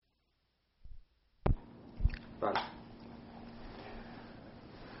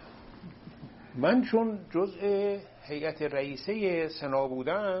من چون جزء هیئت رئیسه سنا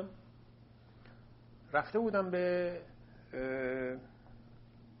بودم، رفته بودم به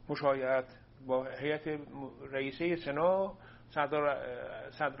مشایعت با هیئت رئیسه سنا.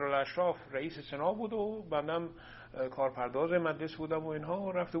 صدرالاشراف رئیس سنا بود و بندم کارپرداز مجلس بودم و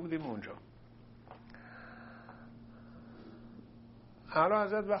اینها. رفته بودیم اونجا. اعلی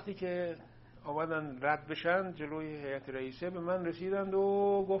حضرت وقتی که آمدن رد بشن جلوی هیئت رئیسه به من رسیدند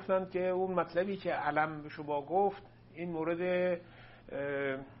و گفتند که اون مطلبی که علم به شما گفت این مورد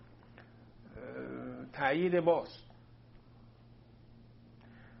تأیید باست.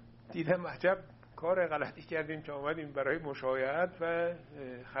 دیدم عجب کار غلطی کردیم که آمدیم برای مشایعت و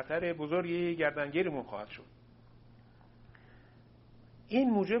خطر بزرگی گردنگیرمون خواهد شد. این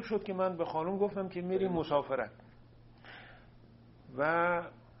موجب شد که من به خانم گفتم که میریم مسافرت و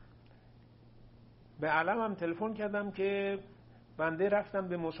به علمم تلفن کردم که بنده رفتم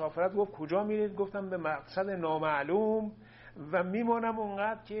به مسافرت. گفت کجا میرید؟ گفتم به مقصد نامعلوم و میمانم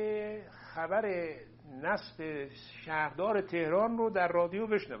اونقدر که خبر نصب شهردار تهران رو در رادیو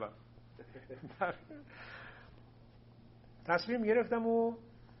بشنوم. تصمیم گرفتم و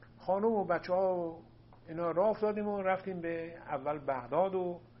خانم و بچه ها اینا راه افتادیم و رفتیم به اول بغداد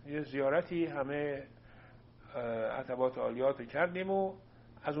و یه زیارتی همه عتبات عالیات کردیم و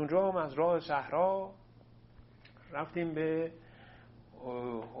از اونجا هم از راه صحرا رفتیم به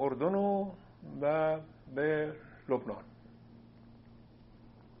اردن و به لبنان،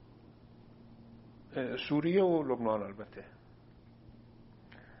 سوریه و لبنان. البته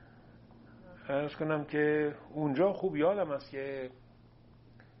عرض کنم که اونجا خوب یادم است که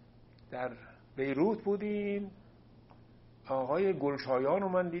در بیروت بودیم. آقای گلشایان رو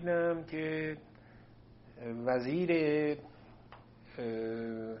من دیدم که وزیر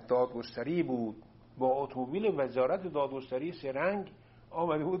دادگستری بود، با اتومبیل وزارت دادگستری سرنگ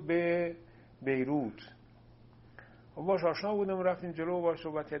آمده بود به بیروت. باش آشنا بودم و رفتیم جلو و باش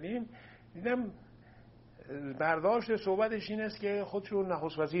صحبت کردیم. دیدم برداشت صحبتش این است که خودشو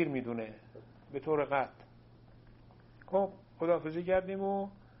نخست وزیر میدونه به طور قطع. خب خداحافظی کردیم و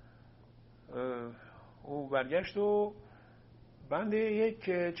او برگشت و بنده یک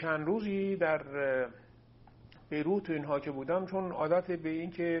چند روزی در بیروت اینها که بودم، چون عادت به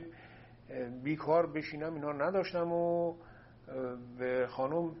این که بیکار بشینم اینها نداشتم و به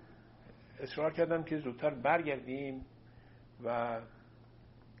خانم اصرار کردم که زودتر برگردیم و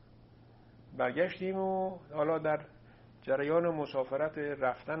برگشتیم. و حالا در جریان مسافرت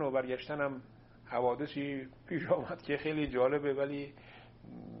رفتن و برگشتنم حوادثی پیش آمد که خیلی جالبه ولی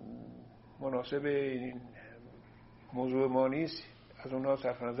مناسب این موضوع ما نیست، از اونها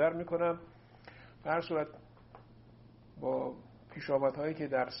صرف نظر میکنم. به هر صورت با پیش آمدهایی که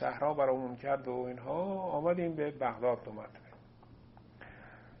در صحرا برامون کرد و اینها آمدیم به بغداد. دو مرتبه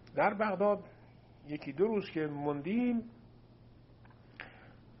در بغداد یکی دو روز که موندیم،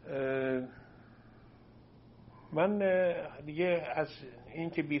 من دیگه از این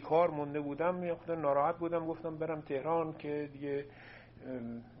که بیکار مونده بودم یه خود ناراحت بودم. گفتم برم تهران که دیگه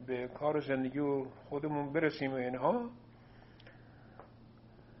به کار زندگی و خودمون برسیم و اینها.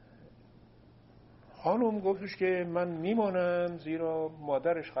 خانم گفتش که من میمانم، زیرا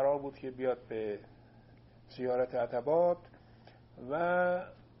مادرش قرار بود که بیاد به زیارت عتبات و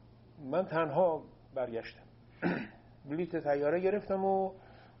من تنها برگشتم. بلیط طیاره گرفتم و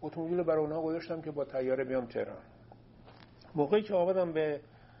اتومبیل برای اونها گذاشتم که با طیاره بیام تهران. موقعی که آمدم به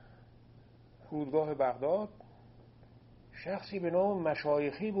فرودگاه بغداد، شخصی به نام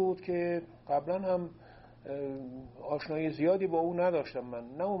مشایخی بود که قبلا هم آشنایی زیادی با او نداشتم. من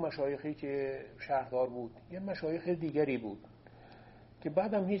نه اون مشایخی که شهردار بود، یه مشایخ دیگری بود که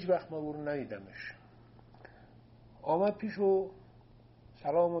بعدم هیچ وقت من او رو ندیدمش. آمد پیش و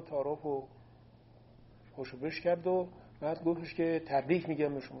سلام و تعارف و خوشو بش کرد و بعد گفتش که تبریک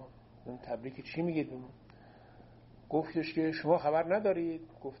میگم به شما. من تبریک چی میگید به من؟ گفتش که شما خبر ندارید؟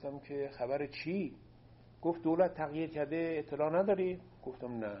 گفتم که خبر چی؟ گفت دولت تغییر کرده، اطلاع ندارید؟ گفتم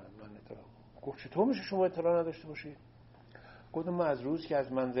نه من اطلاع. گفت چطور میشه شما اطلاع نداشته باشید؟ گفتم من از روز که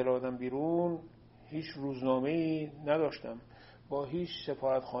از منزل آمدم بیرون هیچ روزنامه‌ای نداشتم، با هیچ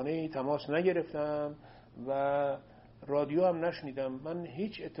سفارتخانه‌ای تماس نگرفتم و رادیو هم نشنیدم. من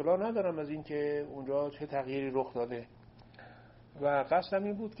هیچ اطلاع ندارم از این که اونجا چه تغییری رخ داده و قصدم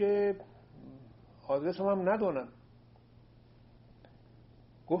این بود که آدرسم هم ندونم.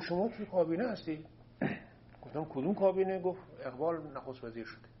 گفت شما توی کابینه هستی؟ گفتم کدوم کابینه؟ گفت اقبال نخست وزیر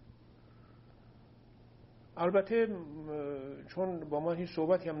شده. البته چون با ما هیچ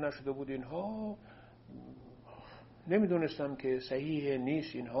صحبتی هم نشده بود اینها، نمیدونستم که صحیح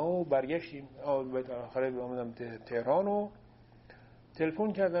نیست اینها. برگشتیم آخر آمدم تهران و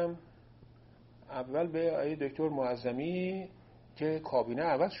تلفن کردم اول به آقای دکتر معظمی که کابینه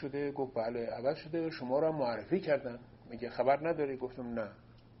عوض شده، گفت بله عوض شده، شما را معرفی کردن، میگه خبر نداری؟ گفتم نه.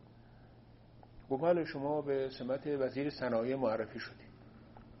 گفت بله شما به سمت وزیر صنایع معرفی شدی.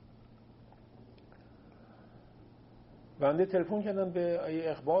 بنده تلفن کردم به آقای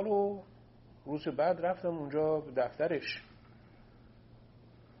اقبال و روز بعد رفتم اونجا به دفترش،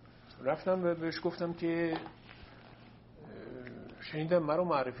 رفتم و بهش گفتم که شنیدم مرا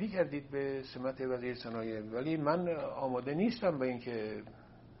معرفی کردید به سمت وزیر صنایع، ولی من آماده نیستم به اینکه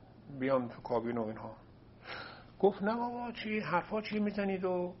بیام تو کابینه و اینها. گفت نه بابا چی حرفا چی میزنید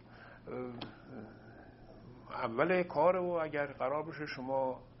و اول کار و اگر قرار بشه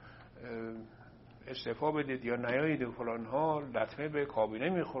شما استعفا بدید یا نیایید و فلان ها لطمه به کابینه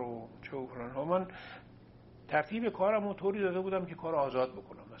میخوره و چه و فلان ها. من ترتیب کارم رو طوری داده بودم که کار آزاد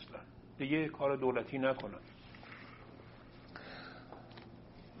بکنم، مثلا دیگه کار دولتی نکنم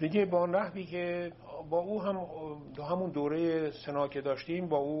دیگه. با نحوی که با او هم همون دوره سنا که داشتیم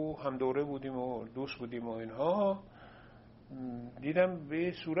با او هم دوره بودیم و دوست بودیم و اینها، دیدم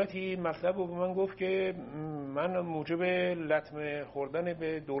به صورتی مطلب رو به من گفت که من موجب لطمه خوردن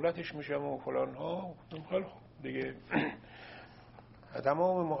به دولتش میشم و فلان ها. خیلی خوب دیگه.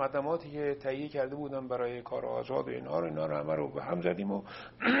 تمام مقدماتی که تهیه کرده بودم برای کار آزاد و اینا رو همه رو به هم زدیم و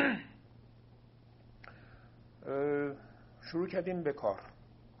شروع کردیم به کار.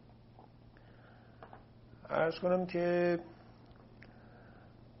 عرض کنم که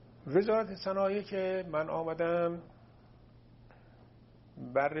وزارت صنایع که من آمدم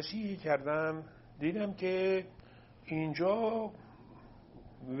بررسی کردم، دیدم که اینجا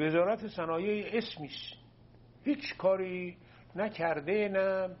وزارت صنایع اسمیست، هیچ کاری نکرده،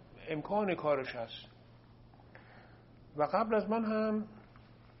 نه امکان کارش هست. و قبل از من هم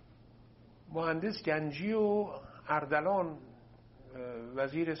مهندس گنجی و اردلان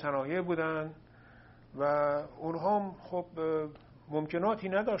وزیر صنایع بودن و اونها هم خب ممکناتی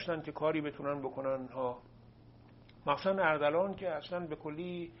نداشتن که کاری بتونن بکنن ها. مثلا اردلان که اصلا به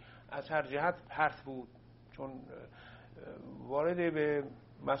کلی از هر جهت پرت بود، چون وارد به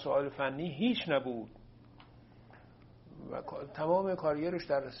مسائل فنی هیچ نبود و تمام کاریرش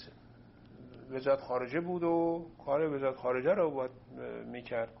در وزارت خارجه بود و کار وزارت خارجه رو باید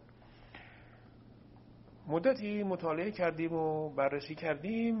میکرد. مدتی مطالعه کردیم و بررسی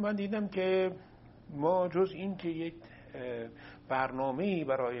کردیم. من دیدم که ما جز این که یک برنامه‌ای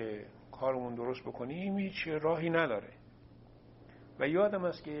برای کارمون درست بکنیم هیچ راهی نداره. و یادم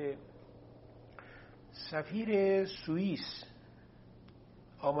است که سفیر سوئیس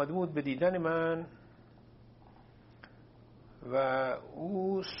آمده بود به دیدن من و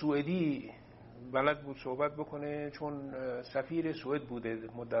او سوئدی بلد بود صحبت بکنه، چون سفیر سوئد بوده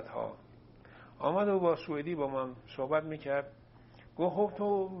مدتها. آمد و با سوئدی با من صحبت میکرد. گفت خب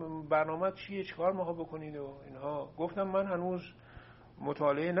تو برنامه چیه، چیکار ما بکنید و اینها. گفتم من هنوز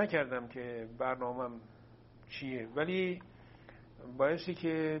مطالعه نکردم که برنامه‌م چیه، ولی بایستی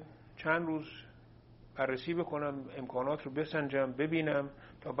که چند روز بررسی بکنم، امکانات رو بسنجم، ببینم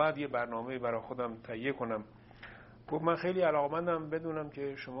تا بعد یه برنامه برای خودم تهیه کنم. گفت من خیلی علاقه‌مندم بدونم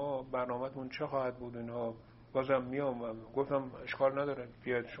که شما برنامه‌تون چه خواهد بود اینها. بازم میام. گفتم اشکال نداره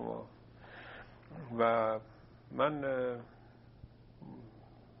بیاید شما. و من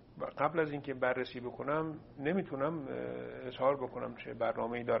قبل از اینکه بررسی بکنم نمیتونم اظهار بکنم چه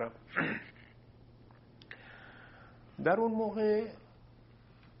برنامه‌ای دارم. در اون موقع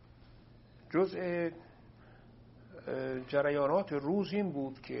جزء جریانات روز این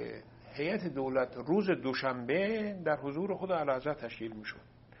بود که هیئت دولت روز دوشنبه در حضور خود اعلیحضرت تشکیل میشد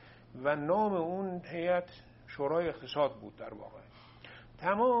و نام اون هیئت شورای اقتصاد بود. در واقع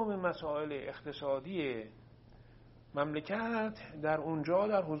تمام مسائل اقتصادی مملکت در اونجا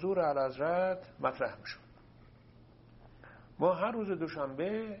در حضور اعلیحضرت مطرح میشد. ما هر روز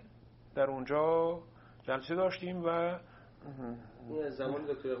دوشنبه در اونجا جلسه داشتیم و زمان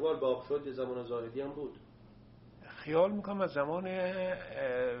دکتر اقبال باق شد یا زمان زاهدی هم بود؟ خیال میکنم از زمان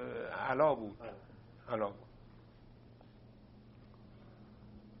علا بود.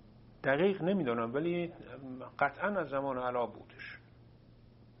 دقیق نمیدونم ولی قطعا از زمان علا بودش.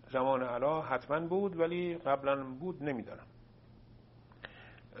 زمان علا حتما بود ولی قبلا بود نمیدونم.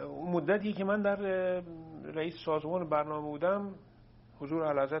 اون مدتی که من در رئیس سازمان برنامه بودم حضور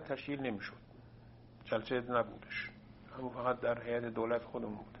اعلیحضرت تشکیل نمیشد، جلسه نبودش، همون فقط در هیئت دولت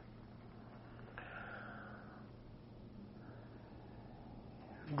خودمون بود.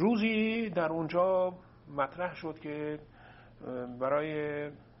 روزی در اونجا مطرح شد که برای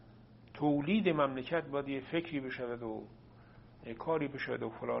تولید مملکت باید یه فکری بشود و یه کاری بشود و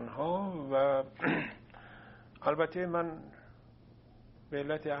فلان ها. و البته من به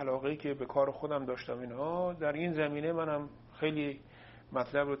علت علاقه‌ای که به کار خودم داشتم اینها، در این زمینه منم خیلی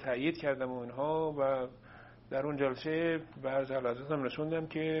مطلب رو تأیید کردم و اینها، و در اون جلسه به عرض حضرتم رسوندم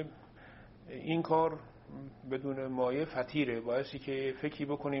که این کار بدون مایه فطیره، باعثی که فکری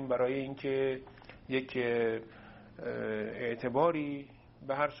بکنیم برای اینکه یک اعتباری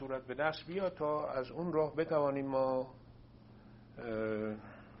به هر صورت به دست بیاد تا از اون راه بتوانیم ما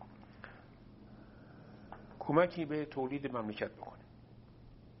کمکی به تولید مملکت بکنیم.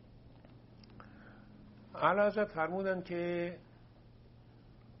 اعلیحضرت فرمودن که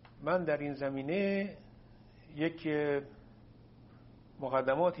من در این زمینه یک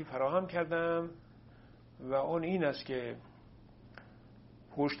مقدماتی فراهم کردم و اون این است که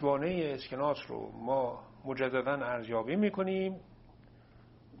پشتوانه اسکناس رو ما مجددا ارزیابی میکنیم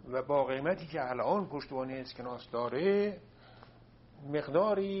و با قیمتی که الان پشتوانه اسکناس داره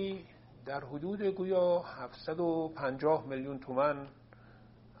مقداری در حدود گویا 750 میلیون تومان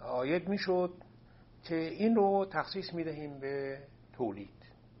عاید میشد که این رو تخصیص میدهیم به تولید.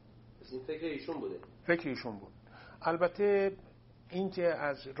 این فکر ایشون بوده؟ فکر ایشون بود. البته این که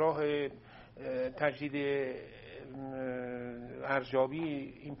از راه تجدید ارزیابی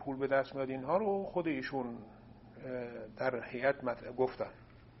این پول به دست میاد اینها رو خود ایشون در هیئت گفتن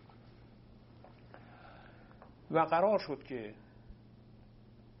و قرار شد که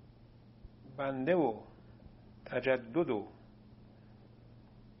بنده و تجدد و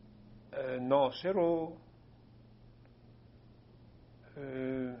ناصر و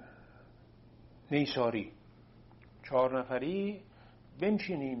نیساری 4 نفری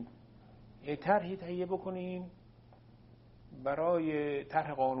بنشینیم یه طرحی تهیه بکنیم برای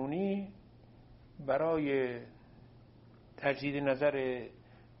طرح قانونی برای تجدید نظر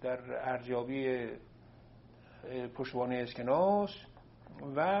در ارزیابی پشتوانه اسکناس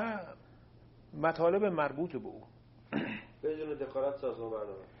و مطالب مربوط به او بدون دخالت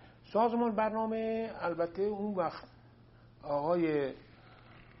سازمان برنامه. البته اون وقت آقای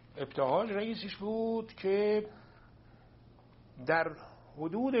ابتهاج رئیسش بود که در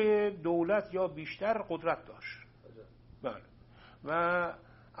حدود دولت یا بیشتر قدرت داشت. بله. و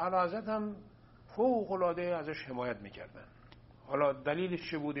اعلیحضرت هم فوق العاده ازش حمایت میکردن. حالا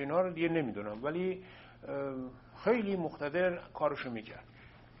دلیلش چه بود اینا رو دیگه نمیدونم، ولی خیلی مقتدر کارشو میکرد.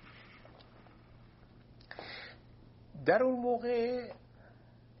 در اون موقع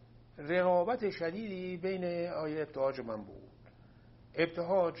رقابت شدیدی بین آقای ابتهاج و من بود.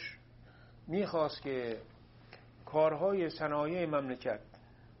 ابتهاج میخواست که کارهای صنایع مملکت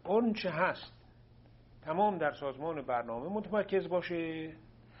اون چه هست تمام در سازمان برنامه متمرکز باشه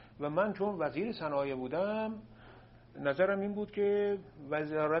و من چون وزیر صنایع بودم نظرم این بود که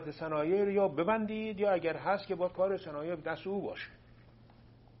وزارت صنایع یا ببندید یا اگر هست که با کار صنایع دست او باشه.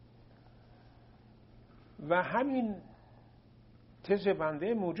 و همین تز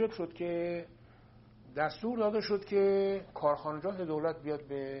بنده موجب شد که دستور داده شد که کارخانجات دولت بیاد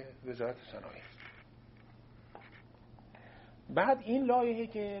به وزارت صنایع. بعد این لایحه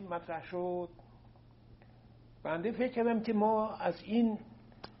که مطرح شد بنده فکر کردم که ما از این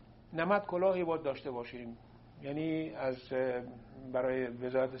نمد کلاهی باید داشته باشیم، یعنی از برای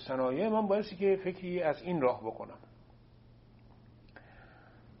وزارت صنایع من بایستی که فکری از این راه بکنم.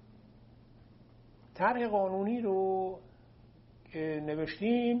 طرح قانونی رو که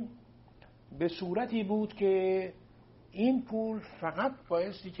نوشتیم به صورتی بود که این پول فقط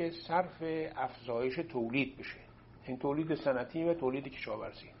بایستی که صرف افزایش تولید بشه، این تولید صنعتی و تولید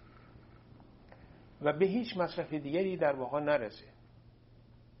کشاورزی، و به هیچ مصرف دیگری در واقع نرسه.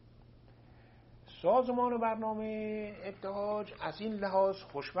 سازمان برنامه ابتهاج از این لحاظ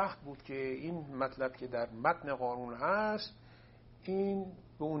خوشبخت بود که این مطلب که در متن قانون هست این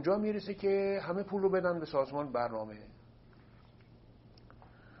به اونجا میرسه که همه پول رو بدن به سازمان برنامه.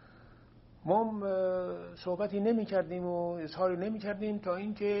 ما صحبتی نمی کردیم و اظهاری نمی کردیم تا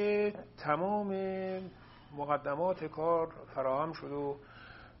اینکه تمام مقدمات کار فراهم شد و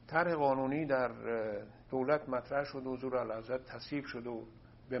طرح قانونی در دولت مطرح شد و حضور اعلیحضرت تصویب شد و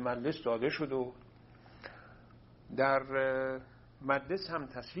به مجلس داده شد و در مجلس هم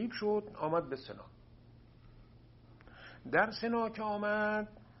تصویب شد، آمد به سنا. در سنا که آمد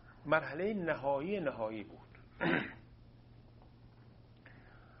مرحله نهایی بود.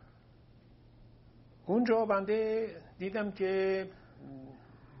 اونجا بنده دیدم که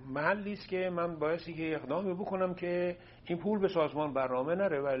محلی است که من بایستی که اقدامی بکنم که این پول به سازمان برنامه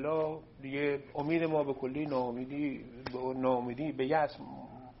نره، والا دیگه امید ما به کلی ناامیدی به یأس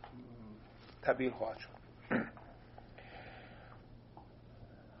تبدیل خواهد شد.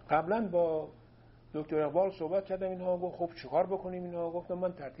 قبلا با دکتر اقبال صحبت کردم، اینها گفت خب چیکار بکنیم؟ اینها گفتم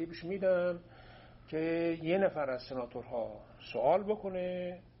من ترتیبش میدم که یه نفر از سناتورها سوال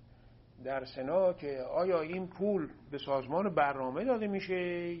بکنه در سنا که آیا این پول به سازمان برنامه داده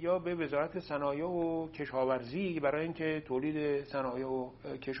میشه یا به وزارت صنایع و کشاورزی برای اینکه تولید صنایع و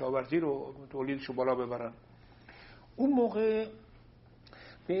کشاورزی رو تولیدش رو بالا ببرن. اون موقع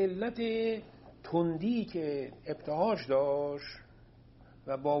به علت تندی که ابتهاج داشت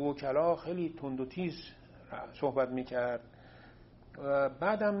و با وکلا خیلی تند و تیز صحبت میکرد و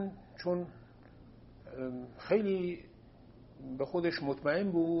بعدم چون خیلی به خودش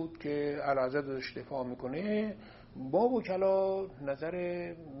مطمئن بود که اعلیحضرت داشت دفاع میکنه، با وکلا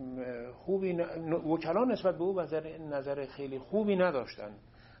نظر خوبی وکلا نسبت به او نظر خیلی خوبی نداشتن،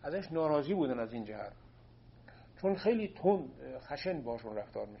 ازش ناراضی بودن از این جهت، چون خیلی تند خشن باشون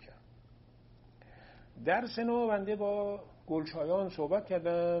رفتار میکرد. در سنا بنده با گلشایان صحبت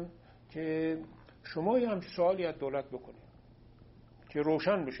کردم که شما یه همچین سوالی از دولت بکنید که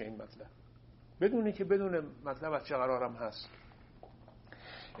روشن بشه این مطلب، بدونی که بدون مطلب از چه قرارم هست.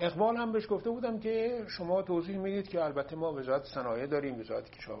 اقبال هم بهش گفته بودم که شما توضیح میدید که البته ما وزارت صنایع داریم، وزارت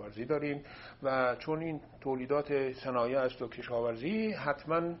کشاورزی داریم و چون این تولیدات صنایع است و کشاورزی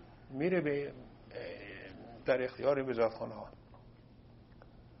حتما میره به در اختیار وزارتخانه ها.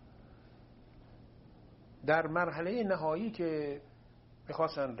 در مرحله نهایی که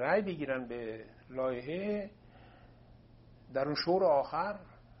میخواستن رأی بگیرن به لایحه، در اون شور آخر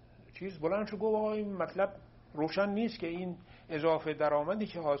چیز بلند شد گفت آقا این مطلب روشن نیست که این اضافه درآمدی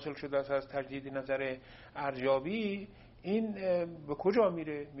که حاصل شده است از تجدید نظر ارزیابی این به کجا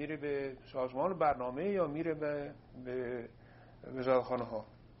میره؟ میره به سازمان برنامه یا میره به وزارتخانه ها؟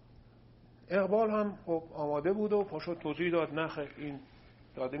 اقبال هم خب آماده بود و پاشو توضیح داد نه این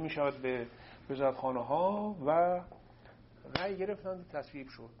داده میشود به وزارتخانه ها و رأی گرفتند، تصویب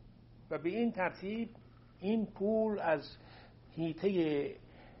شد و به این ترتیب این پول از حیطه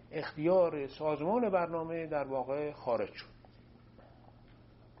اختیار سازمان برنامه در واقع خارج شد.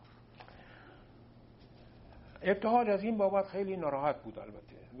 ابتهاج از این بابت خیلی ناراحت بود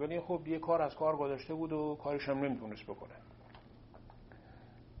البته، ولی خب یه کار از کار گذاشته بود و کارش هم نمیتونست بکنه.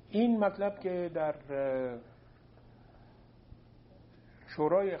 این مطلب که در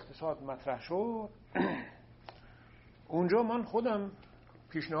شورای اقتصاد مطرح شد اونجا من خودم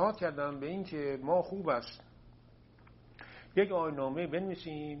پیشنهاد کردم به این که ما خوب است یک آیین‌نامه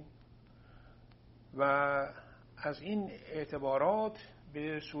بنویسیم و از این اعتبارات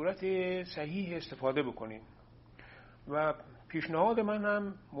به صورت صحیح استفاده بکنیم و پیشنهاد من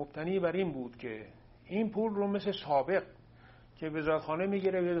هم مبتنی بر این بود که این پول رو مثل سابق که وزارتخانه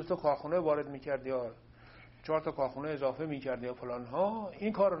میگیره یه 2 تا کارخونه وارد میکرد یا 4 تا کارخونه اضافه میکرد یا فلان ها،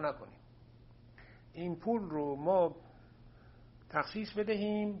 این کار رو نکنیم. این پول رو ما تخصیص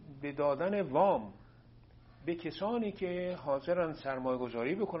بدهیم به دادن وام به کسانی که حاضرن سرمایه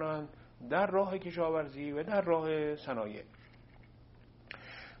گذاری بکنن در راه کشاورزی و در راه صنایع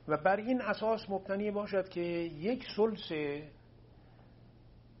و بر این اساس مبتنی باشد که 1/3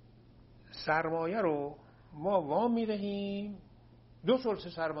 سرمایه رو ما وام میدهیم، 2/3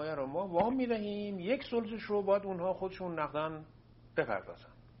 سرمایه رو ما وام میدهیم، 1/3 رو باید اونها خودشون نقداً بپردازن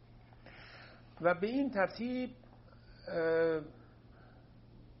و به این ترتیب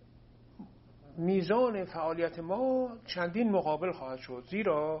میزان فعالیت ما چندین مقابل خواهد شد،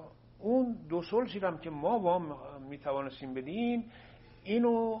 زیرا اون 2/3 هم که ما وام میتوانستیم بدیم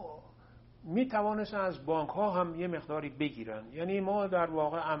اینو میتوانستن از بانک ها هم یه مقداری بگیرن، یعنی ما در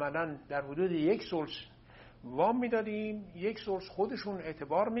واقع عملا در حدود 1/3 وام میدادیم، 1/3 خودشون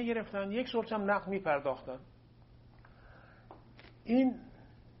اعتبار میگرفتن، 1/3 هم نقد میپرداختن. این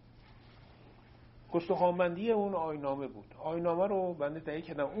استخوان‌بندی اون آیین‌نامه بود. آیین‌نامه رو بنده تهیه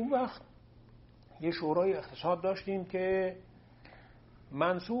کردم. اون وقت یه شورای اقتصاد داشتیم که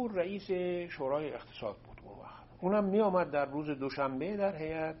منصور رئیس شورای اقتصاد بود اون وقت. اونم می آمد در روز دوشنبه در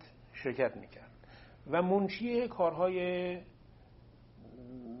هیئت شرکت میکرد و منشی کارهای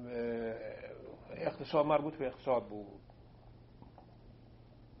اقتصاد مربوط به اقتصاد بود.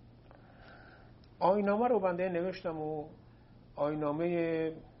 آیین‌نامه رو بنده نوشتم و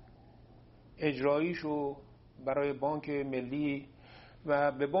آیین‌نامه اجراییشو برای بانک ملی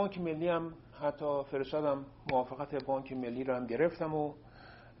و به بانک ملی هم حتی فرستادم، موافقت بانک ملی رو هم گرفتم و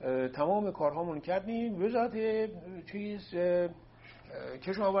تمام کارهامون کردیم. وزارت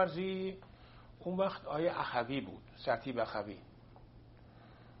کشاورزی اون وقت آیه اخوی بود، سرتیب اخوی.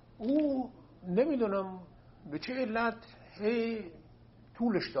 او نمیدونم به چه علت هی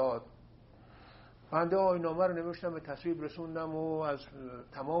طولش داد. بنده آیین‌نامه رو نوشتم، به تصویب رسوندم و از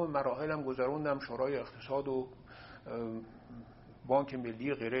تمام مراحلم گذروندم، شورای اقتصاد و بانک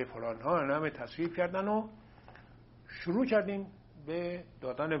ملی غیره فلان ها همه تصویب کردن و شروع کردیم به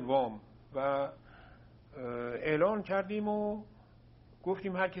دادن وام و اعلان کردیم و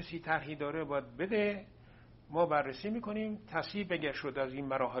گفتیم هر کسی طرحی داره باید بده، ما بررسی میکنیم. تصویب اگر شد از این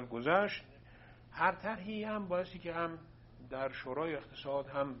مراحل گذشت، هر طرحی هم بایستی که هم در شورای اقتصاد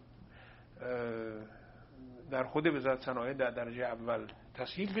هم در خود وزارت صنایع در درجه اول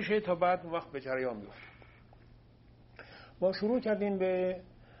تصویب بشه تا بعد وقت به جریان بیفته. ما شروع کردیم به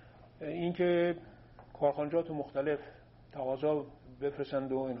اینکه کارخانجات مختلف تقاضا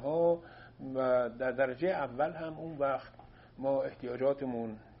بفرستند و اینها، و در درجه اول هم اون وقت ما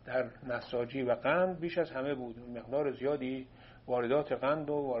احتیاجاتمون در نساجی و قند بیش از همه بود. مقدار زیادی واردات قند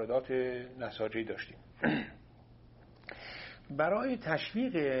و واردات نساجی داشتیم. برای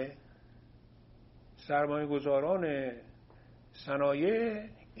تشویق سرمایه‌گذاران صنایع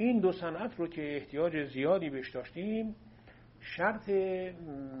این دو صنعت رو که احتیاج زیادی بهش داشتیم، شرط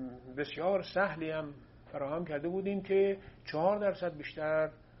بسیار سهلی هم فراهم کرده بودیم که 4%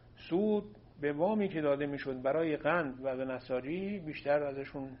 بیشتر سود به وامی که داده میشد برای قند و به نساجی بیشتر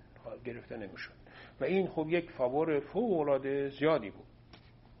ازشون گرفته نمیشد و این خب یک فاور فوق‌العاده زیادی بود.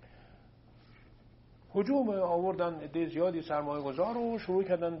 هجوم آوردن عده زیادی سرمایه گذار رو شروع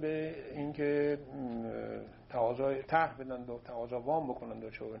کردن به اینکه تقاضای طرح بدن و تقاضا وام بکنن و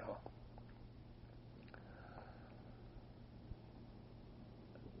چه اینها.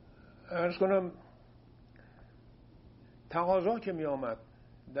 عرض کنم تقاضا که می آمد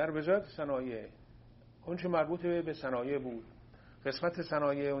در وزارت صنایع، اون چه مربوط به صنایع بود، قسمت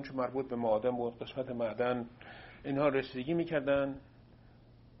صنایع اون چه مربوط به معادن بود، قسمت معدن، اینها رسیدگی میکردن،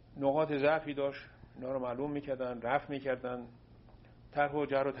 نقاط ضعفی داشت اینا رو معلوم میکردن، رفع میکردن، طرح و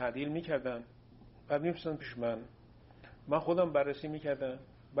جر و تعدیل میکردن، بعد میفرستن پیش من خودم بررسی میکردم،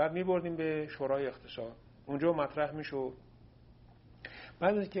 بعد میبردیم به شورای اقتصاد، اونجا مطرح میشد.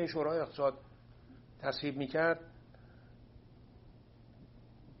 بعد از که شورای اقتصاد تصویب میکرد،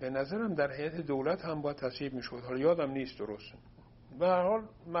 به نظرم در هیئت دولت هم باید تصویب میشد، حالا یادم نیست درست. به هر حال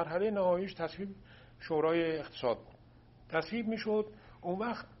مرحله نهاییش تصویب شورای اقتصاد بود. تصویب میشد، اون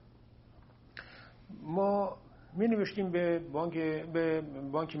وقت ما می نوشتیم به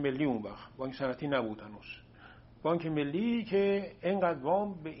بانک ملی، اون وقت بانک صنعتی نبود هنوز، بانک ملی که اینقدر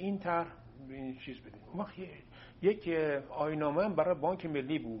وام به این طرح به این چیز بدیم. اون وقت یک آیین‌نامه برای بانک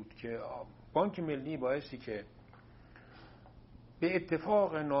ملی بود که بانک ملی بایستی که به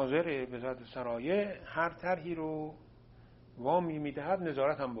اتفاق ناظر وزارت صنایع هر طرحی رو وامی میدهد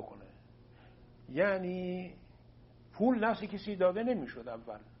نظارت هم بکنه. یعنی پول دست کسی داده نمیشد،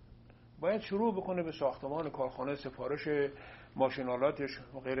 اول باید شروع بکنه به ساختمان کارخانه، سفارش ماشینالاتش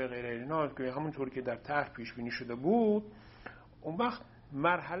و غیره غیره اینا که همونطور که در طرح پیش بینی شده بود. اون وقت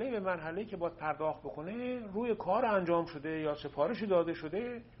مرحله به مرحله که باید پرداخت بکنه، روی کار انجام شده یا سفارش داده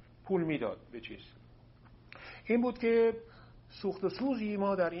شده پول میداد به چیز. این بود که سوخت و سوزی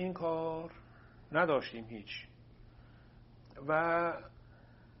ما در این کار نداشتیم هیچ. و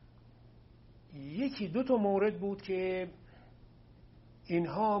یکی دو تا مورد بود که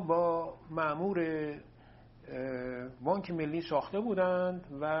اینها با مأمور بانک ملی ساخته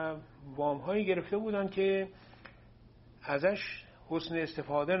بودند و وام‌هایی گرفته بودند که ازش حسن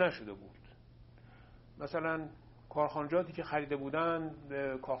استفاده نشده بود. مثلا کارخانجاتی که خریده بودند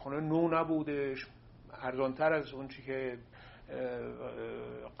کارخانه نو نبودش، ارزانتر از اون چی که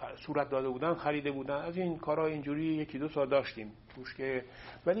صورت داده بودن خریده بودن. از این کارها اینجوری یکی دو سال داشتیم توش که،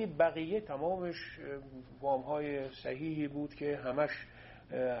 ولی بقیه تمامش وام‌های صحیحی بود که همش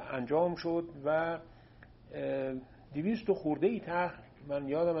انجام شد و 200 خورده‌ای طرح من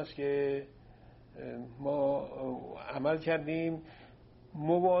یادم است که ما عمل کردیم.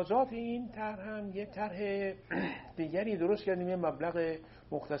 موازات این طرح هم یه طرح دیگری درست کردیم، یه مبلغ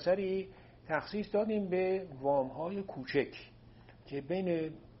مختصری تخصیص دادیم به وام‌های کوچک که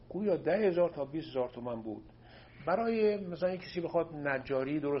بین گویا 10,000 تا 20,000 تومان بود. برای مثلا کسی بخواد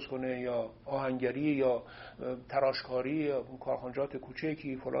نجاری درست کنه یا آهنگری یا تراشکاری یا کارخانجات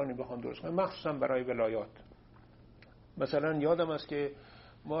کوچکی فلانی بخوان درست کنه، مخصوصا برای ولایات. مثلا یادم است که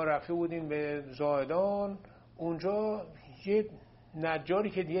ما رفته بودیم به زاهدان، اونجا یه نجاری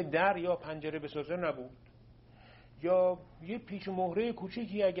که دیگه در یا پنجره بسازه نبود، یا یه پیچ مهره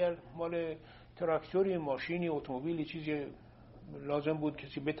کوچکی اگر مال تراکتوری، ماشینی، اتومبیلی چیزی لازم بود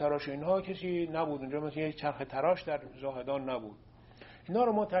کسی بتراش، اینها کسی نبود اونجا. مثلا یه چرخ تراش در زاهدان نبود. اینا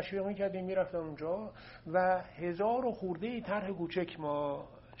رو ما تشویق می‌کردیم، می‌رفتن اونجا و 1000 خورده طرح کوچک ما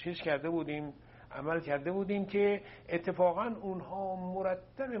چیز کرده بودیم، عمل کرده بودیم که اتفاقا اونها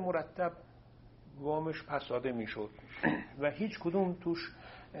مرتب وامش پس داده میشد و هیچ کدوم توش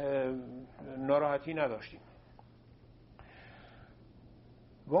ناراحتی نداشتیم.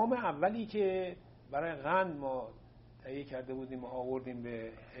 وام اولی که برای قند ما تهیه کرده بودیم و آوردیم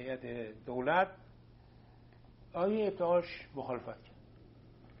به هیئت دولت، آقای ابتهاج مخالفت کرد،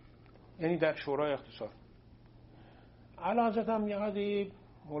 یعنی در شورای اقتصاد. اعلیحضرت هم یه قدری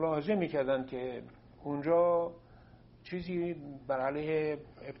ملاحظه میکردن که اونجا چیزی بر علیه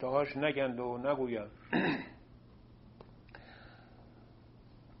ابتهاج نگند و نگویند.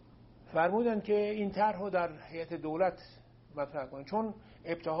 فرمودن که این طرح رو در هیئت دولت مطرح کنید، چون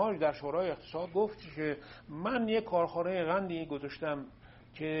ابتهاج در شورای اقتصاد گفت که من یک کارخانه قندی گذاشتم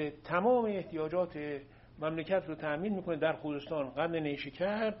که تمام احتیاجات مملکت رو تأمین میکنه در خوزستان، قند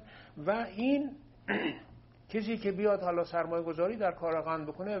نیشکر، و این کسی که بیاد حالا سرمایه گذاری در کار قند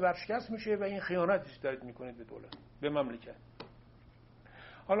بکنه ورشکست میشه و این خیانتی دارید میکنید به دولت، به مملکت.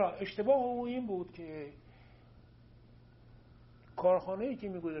 حالا اشتباه او این بود که کارخانه‌ای که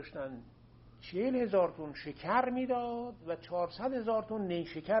میگذاشتن 40,000 تن شکر میداد و 400,000 تن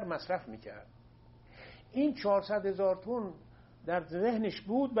نیشکر مصرف میکرد. این 400,000 تن در ذهنش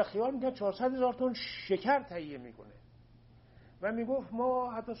بود و خیال میکرد 400,000 تن شکر تهیه میکنه و میگفت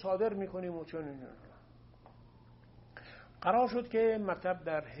ما حتی صادر میکنیم و چون این قرار شد که مطلب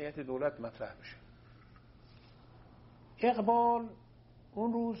در هیئت دولت مطرح بشه. اقبال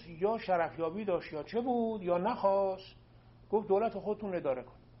اون روز یا شرفیابی داشت یا چه بود یا نخواست، گفت دولت خودتون اداره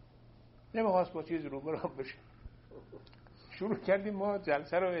کن، نمیخواست با چیز روبرو بشه. شروع کردیم ما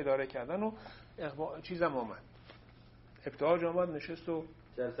جلسه رو اداره کردن و چیزم آمد، ابتهاج آمد نشست و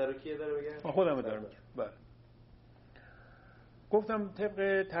جلسه رو کی اداره می‌کرد؟ خودم اداره می‌کردم. بله. گفتم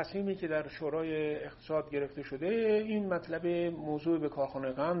طبق تصمیمی که در شورای اقتصاد گرفته شده این مطلب موضوع به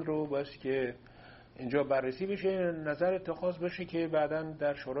کارخانه قند رو باید که اینجا بررسی بشه، نظر اتخاذ بشه که بعداً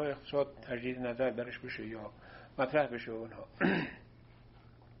در شورای اقتصاد تجدید نظر درش بشه یا مطرح بشه اونها.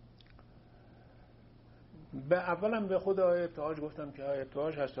 اولا به خود آقای ابتهاج گفتم که آقای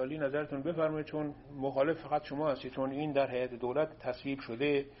ابتهاج هستالی نظرتون بفرمایید، چون مخالف فقط شما هستید، چون این در هیئت دولت تصویب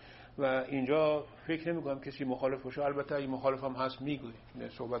شده و اینجا فکر نمی کنم کسی مخالف باشه. البته اگه مخالف هم هست میگوید،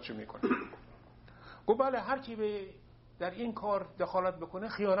 صحبتشو میکنه. گفت بله، هر کی به در این کار دخالت بکنه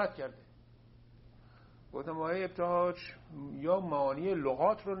خیانت کرده. گفتم آقای ابتهاج یا معانی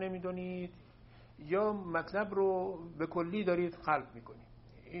لغات رو نمیدونید یا مطلب رو به کلی دارید قلب میکنید.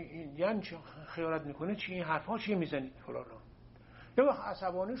 یعنی خیانت میکنه چی؟ این حرفا چی میزنید فلانا؟ یه وقت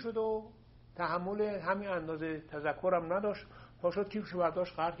عصبانی شد و تحمل همین اندازه تذکرم نداشت، تا شد کیفشو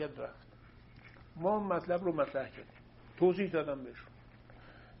برداشت قهر کرد رفت. ما مطلب رو مطرح کردیم، توضیح دادم بهشون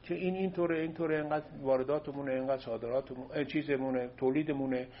که اینطوره اینقدر وارداتمونه، اینقدر صادراتمون، چیزمونه،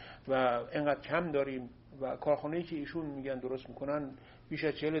 تولیدمونه و اینقدر کم داریم و کارخانه‌ای که ایشون میگن درست میکنن بیش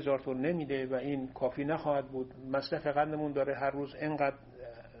از 40,000 تن نمیده و این کافی نخواهد بود. مصرف قندمون داره هر روز اینقدر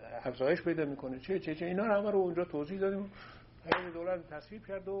افزایش پیدا میکنه. چه اینا رو همه رو اونجا توضیح دادیم. هیئت دولت تصویب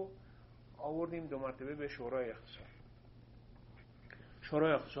کرد و آوردیم 2 مرتبه به شورای اقتصاد.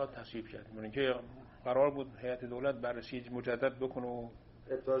 شورای اقتصاد تصویب کرد. یعنی که قرار بود هیئت دولت بررسی مجدد بکنه و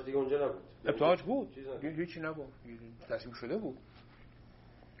ابتهاج دیگه اونجا نبود. ابتهاج بود، هیچی نگفت، تصویب شده بود.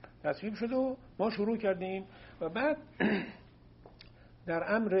 تصویب شد و ما شروع کردیم و بعد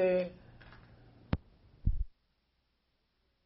در امر